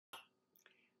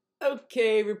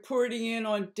Okay, reporting in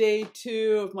on day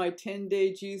 2 of my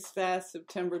 10-day juice fast,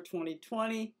 September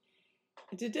 2020.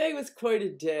 And today was quite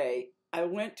a day. I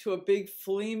went to a big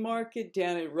flea market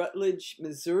down in Rutledge,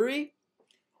 Missouri,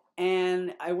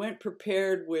 and I went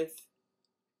prepared with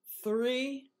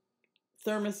 3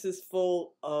 thermoses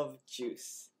full of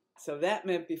juice. So that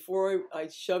meant before I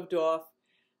shoved off,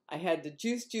 I had the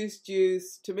juice,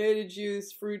 tomato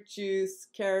juice, fruit juice,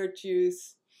 carrot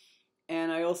juice,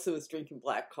 and I also was drinking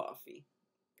black coffee.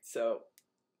 So,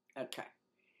 okay.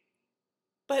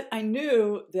 But I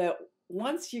knew that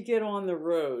once you get on the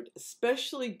road,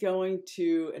 especially going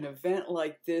to an event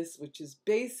like this, which is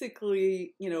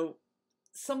basically,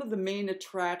 some of the main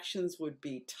attractions would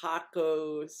be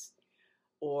tacos,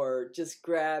 or just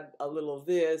grab a little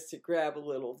this or grab a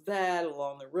little that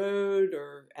along the road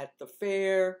or at the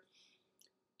fair.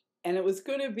 And it was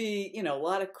going to be, a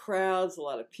lot of crowds, a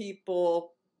lot of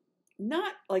people.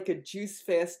 Not like a juice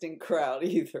fasting crowd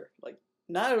either, like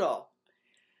not at all.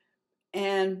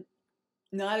 And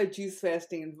not a juice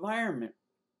fasting environment.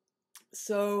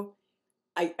 So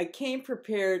I came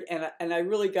prepared and I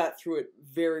really got through it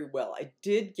very well. I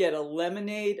did get a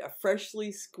lemonade, a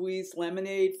freshly squeezed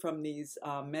lemonade from these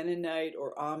Mennonite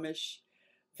or Amish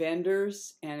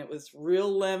vendors, and it was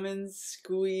real lemons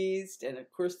squeezed, and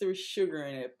of course there was sugar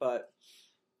in it, but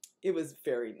it was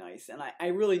very nice. And I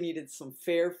really needed some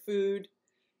fair food,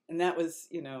 and that was,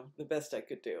 the best I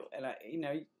could do. And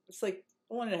it's like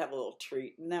I wanted to have a little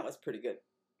treat, and that was pretty good.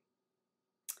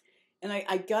 And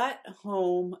I got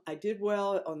home. I did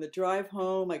well on the drive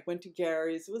home. I went to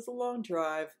Gary's. It was a long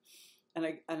drive, and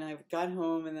I got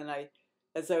home, and then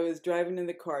as I was driving in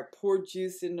the car, I poured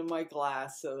juice into my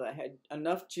glass so that I had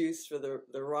enough juice for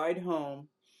the ride home.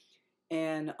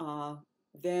 And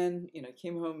then,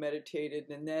 came home, meditated,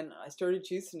 and then I started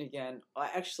juicing again.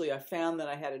 I found that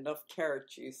I had enough carrot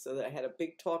juice so that I had a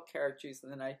big tall carrot juice,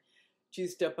 and then I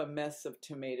juiced up a mess of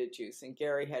tomato juice. And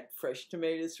Gary had fresh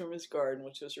tomatoes from his garden,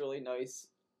 which was really nice.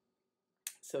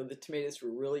 So the tomatoes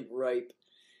were really ripe,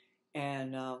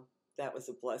 and that was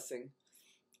a blessing.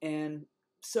 And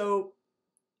so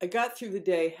I got through the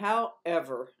day.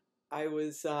 However, I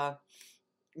was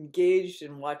engaged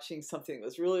in watching something that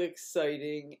was really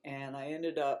exciting, and I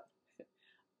ended up,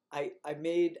 I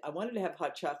wanted to have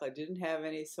hot chocolate. I didn't have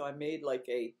any, so I made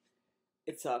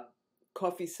it's a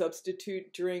coffee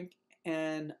substitute drink,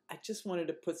 and I just wanted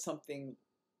to put something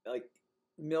like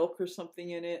milk or something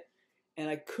in it, and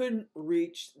I couldn't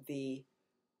reach the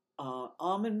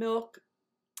almond milk,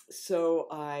 so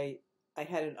I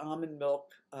had an almond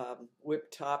milk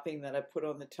whipped topping that I put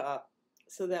on the top,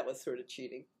 so that was sort of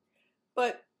cheating.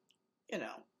 But,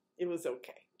 it was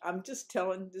okay. I'm just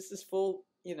telling, this is full,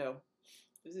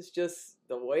 this is just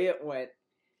the way it went.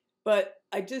 But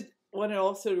I just wanted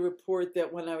also to report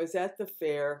that when I was at the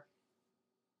fair,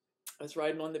 I was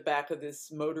riding on the back of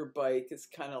this motorbike. It's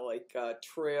kind of like a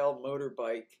trail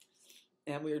motorbike.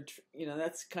 And we were,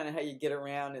 that's kind of how you get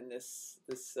around in this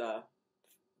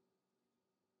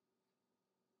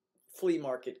flea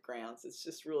market grounds. It's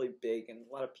just really big and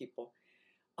a lot of people.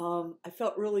 I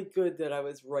felt really good that I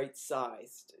was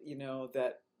right-sized,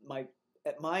 that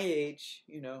at my age,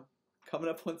 coming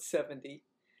up on 70,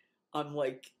 I'm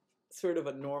like sort of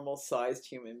a normal-sized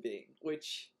human being,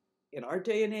 which in our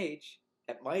day and age,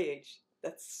 at my age,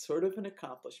 that's sort of an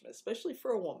accomplishment, especially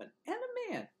for a woman and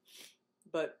a man,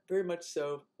 but very much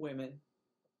so women.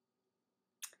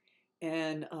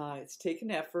 And it's taken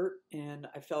effort, and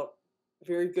I felt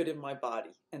very good in my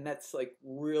body, and that's like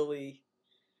really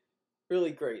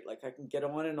great. Like I can get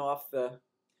on and off the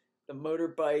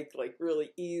motorbike like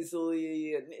really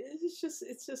easily, and it's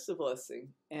just a blessing.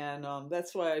 And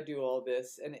that's why I do all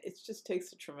this, and it just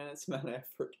takes a tremendous amount of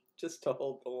effort just to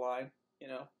hold the line.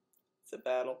 It's a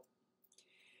battle.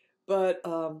 But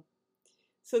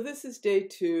so this is day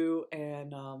 2,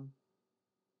 and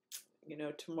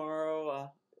tomorrow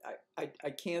I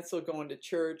canceled going to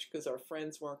church because our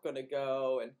friends weren't going to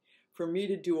go, and for me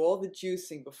to do all the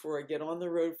juicing before I get on the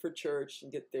road for church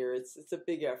and get there, it's a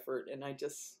big effort, and I'm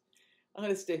going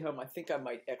to stay home. I think I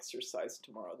might exercise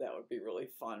tomorrow. That would be really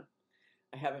fun.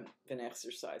 I haven't been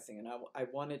exercising, and I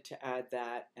wanted to add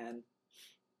that, and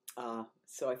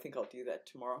so I think I'll do that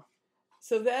tomorrow.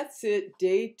 So that's it,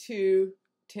 day 2,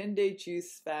 10-day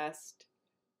juice fast,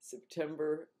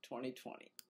 September 2020.